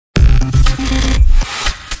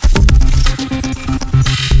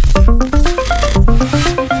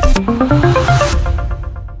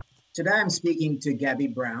Today I'm speaking to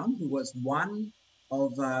Gabi Brown, who was one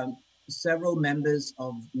of several members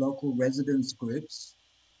of local residents groups,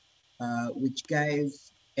 which gave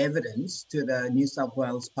evidence to the New South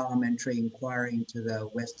Wales parliamentary inquiry into the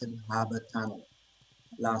Western Harbour Tunnel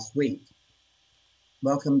last week.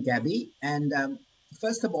 Welcome, Gabi. And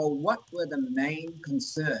first of all, what were the main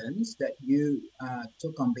concerns that you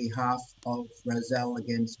took on behalf of Rozelle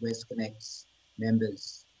Against WestConnex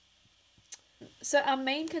members? So our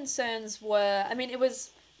main concerns were,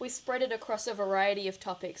 we spread it across a variety of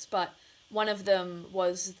topics, but one of them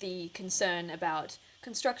was the concern about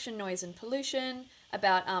construction noise and pollution,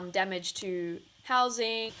 about damage to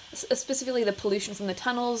housing, specifically the pollution from the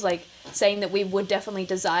tunnels, like saying that we would definitely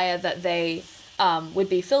desire that they would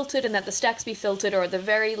be filtered and that the stacks be filtered, or at the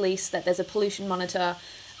very least that there's a pollution monitor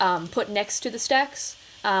put next to the stacks.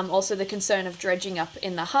 Also the concern of dredging up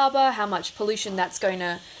in the harbour, how much pollution that's going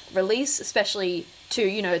to release, especially to,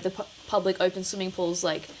 the public open swimming pools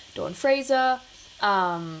like Dawn Fraser,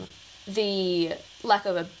 the lack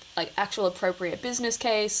of a actual appropriate business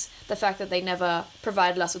case, the fact that they never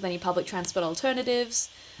provided us with any public transport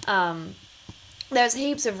alternatives. There's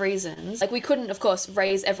heaps of reasons. We couldn't, of course,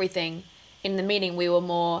 raise everything in the meeting. We were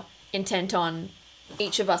more intent on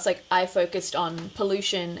each of us, I focused on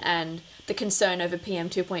pollution and the concern over PM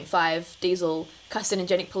 2.5 diesel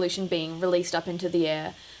carcinogenic pollution being released up into the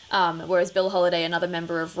air, whereas Bill Holliday, another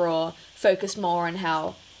member of RAW, focused more on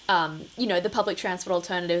how, the public transport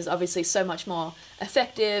alternative is obviously so much more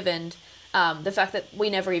effective, and the fact that they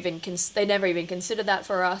never even considered that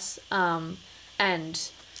for us,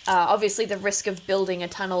 and obviously the risk of building a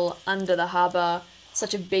tunnel under the harbour,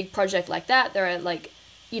 such a big project like that, there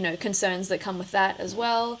are concerns that come with that as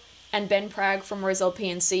well. And Ben Pragg from Rozelle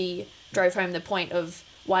PNC drove home the point of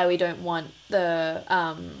why we don't want the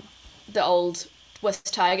old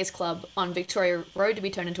West Tigers Club on Victoria Road to be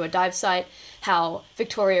turned into a dive site, how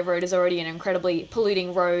Victoria Road is already an incredibly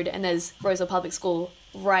polluting road and there's Rozelle Public School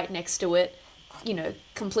right next to it,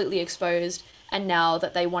 completely exposed, and now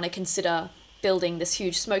that they want to consider building this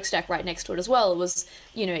huge smokestack right next to it as well, it was,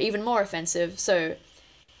 even more offensive. So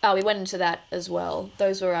we went into that as well.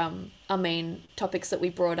 Those were our main topics that we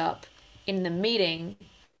brought up in the meeting.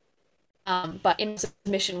 But in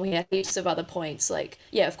submission, we had heaps of other points,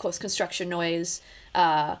 of course, construction noise.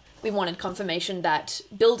 We wanted confirmation that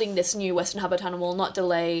building this new Western Harbour Tunnel will not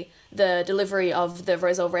delay the delivery of the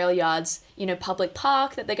Rozelle Rail Yards, public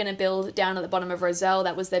park that they're going to build down at the bottom of Rozelle.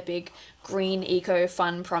 That was their big green eco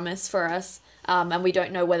fun promise for us. And we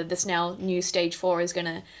don't know whether this now new stage 4 is going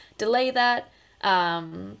to delay that.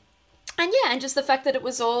 And just the fact that it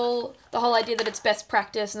was the whole idea that it's best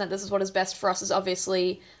practice and that this is what is best for us is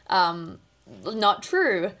obviously not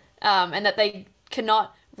true, and that they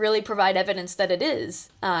cannot really provide evidence that it is,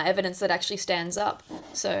 evidence that actually stands up.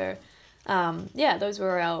 So, those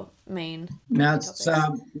were our main topics.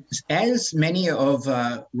 As many of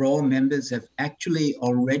RAW members have actually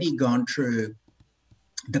already gone through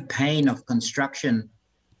the pain of construction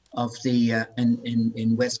of the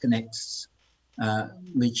in WestConnex,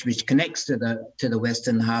 which connects to the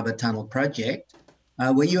Western Harbour Tunnel project.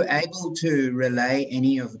 Were you able to relay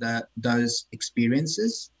any of those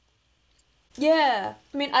experiences? Yeah,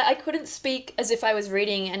 I couldn't speak as if I was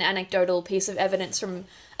reading an anecdotal piece of evidence from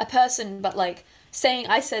a person, but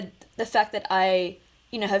I said the fact that I,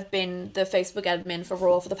 have been the Facebook admin for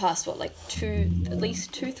RAW for the past, at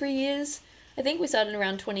least 2-3 years. I think we started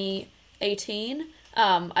around 2018.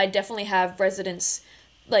 I definitely have residents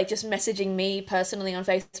just messaging me personally on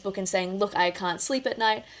Facebook and saying, look, I can't sleep at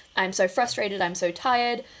night. I'm so frustrated. I'm so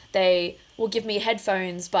tired. They will give me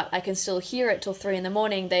headphones, but I can still hear it till 3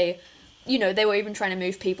 a.m. They were even trying to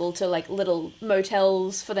move people to little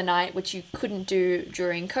motels for the night, which you couldn't do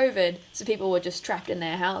during COVID. So people were just trapped in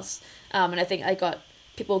their house. And I think I got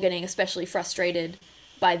people getting especially frustrated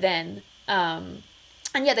by then.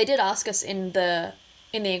 They did ask us in the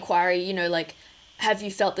inquiry, have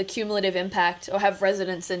you felt the cumulative impact, or have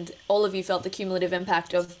residents and all of you felt the cumulative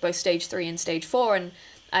impact of both stage 3 and stage 4? And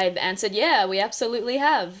I answered, yeah, we absolutely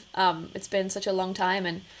have. It's been such a long time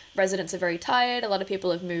and residents are very tired. A lot of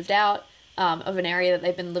people have moved out of an area that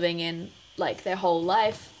they've been living in their whole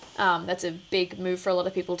life. That's a big move for a lot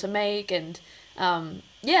of people to make. And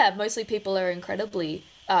mostly people are incredibly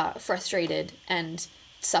frustrated and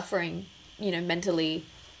suffering, mentally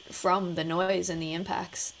from the noise and the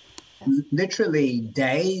impacts. Literally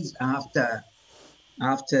days after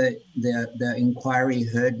the inquiry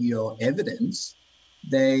heard your evidence,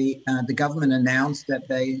 the government announced that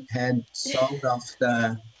they had sold off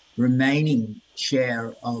the remaining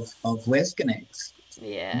share of WestConnex,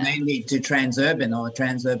 mainly to Transurban or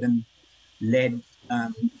Transurban-led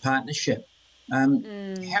partnership.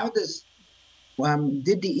 How does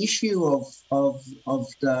did the issue of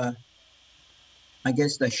the, I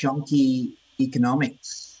guess, the shonky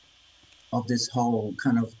economics of this whole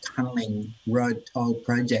kind of tunneling road toll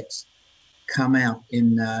projects come out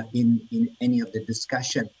in any of the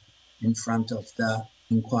discussion in front of the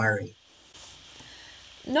inquiry?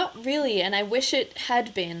 Not really, and I wish it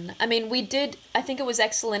had been. I mean, we did, I think it was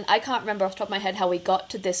excellent. I can't remember off the top of my head how we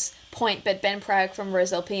got to this point, but Ben Pragg from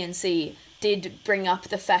Rozelle PNC did bring up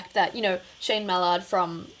the fact that, Shane Mallard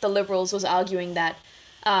from the Liberals was arguing that,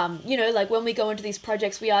 like when we go into these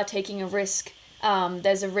projects, we are taking a risk.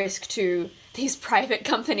 There's a risk to these private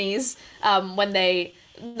companies when they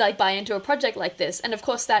buy into a project like this. And of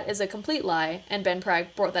course that is a complete lie. And Ben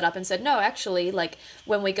Pragg brought that up and said, no, actually,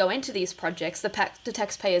 when we go into these projects, the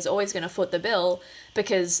taxpayer is always going to foot the bill,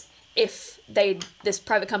 because if this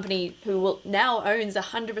private company who now owns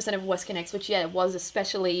 100% of WestConnex, which was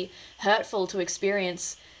especially hurtful to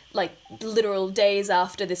experience, literal days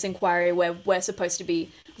after this inquiry where we're supposed to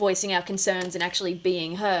be voicing our concerns and actually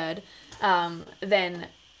being heard, then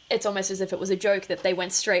it's almost as if it was a joke that they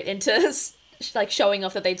went straight into showing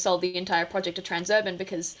off that they'd sold the entire project to Transurban,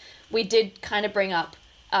 because we did kind of bring up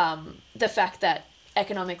the fact that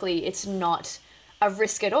economically it's not a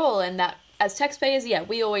risk at all, and that as taxpayers,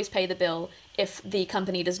 we always pay the bill if the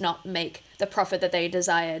company does not make the profit that they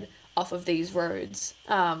desired off of these roads.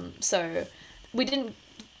 So we didn't,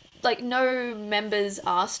 no members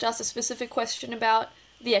asked us a specific question about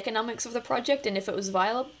the economics of the project and if it was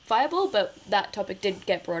viable, but that topic did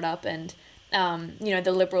get brought up, and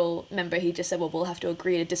the Liberal member, he just said, well, we'll have to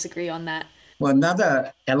agree to disagree on that. Well,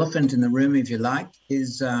 another elephant in the room, if you like,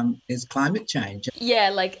 is climate change. Yeah,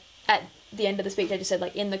 at the end of the speech, I just said,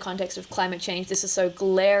 in the context of climate change, this is so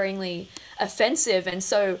glaringly offensive and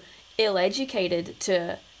so ill-educated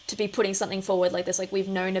to be putting something forward like this. We've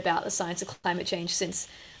known about the science of climate change since,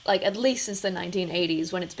 at least since the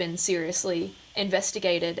 1980s, when it's been seriously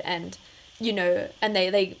investigated, and and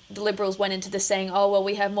the Liberals went into this saying, oh, well,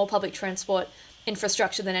 we have more public transport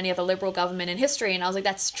infrastructure than any other Liberal government in history. And I was like,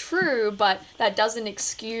 that's true, but that doesn't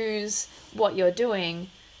excuse what you're doing.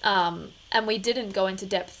 And we didn't go into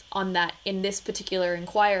depth on that in this particular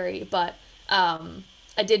inquiry, but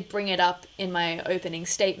I did bring it up in my opening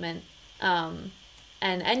statement.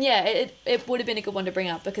 It would have been a good one to bring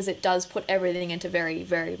up, because it does put everything into very,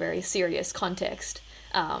 very, very serious context.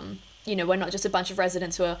 We're not just a bunch of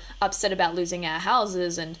residents who are upset about losing our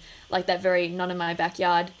houses and that very not in my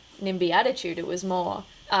backyard NIMBY attitude. It was more,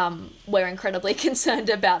 we're incredibly concerned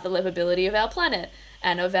about the livability of our planet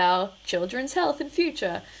and of our children's health and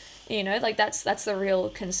future. That's the real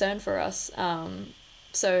concern for us.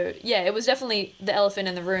 It was definitely the elephant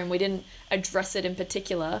in the room. We didn't address it in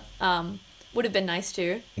particular. Would have been nice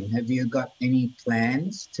to. Have you got any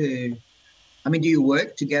plans to, do you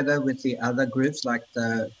work together with the other groups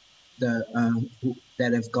that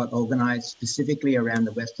have got organised specifically around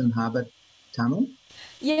the Western Harbour Tunnel?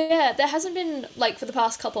 Yeah, there hasn't been, for the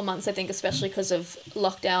past couple of months, I think, especially because of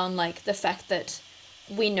lockdown, the fact that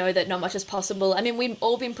we know that not much is possible. We've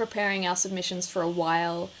all been preparing our submissions for a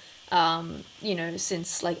while,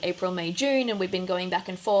 since April, May, June, and we've been going back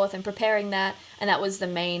and forth and preparing that, and that was the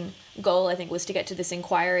main goal, I think, was to get to this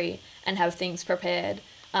inquiry and have things prepared.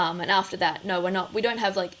 And after that, no, we don't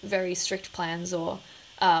have very strict plans or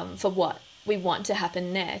for what we want to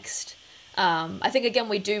happen next. I think, again,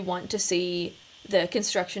 we do want to see the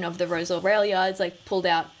construction of the Rozelle rail yards pulled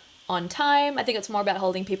out on time. I think it's more about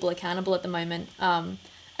holding people accountable at the moment.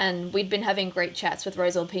 And we'd been having great chats with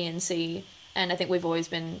Rozelle PNC, and I think we've always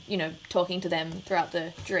been, talking to them throughout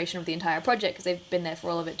the duration of the entire project, because they've been there for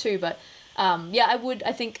all of it too. But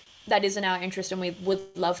I think that is in our interest, and we would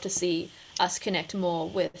love to see us connect more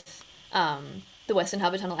with the Western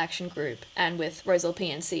Harbour Tunnel Action Group and with Rozelle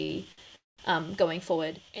PNC going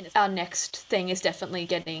forward. Our next thing is definitely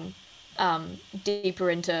getting deeper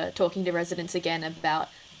into talking to residents again about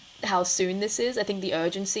how soon this is. I think the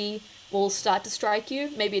urgency will start to strike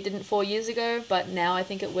you. Maybe it didn't 4 years ago, but now I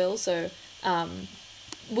think it will. So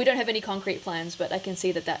we don't have any concrete plans, but I can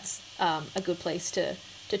see that that's a good place to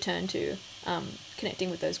turn to,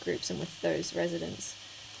 connecting with those groups and with those residents.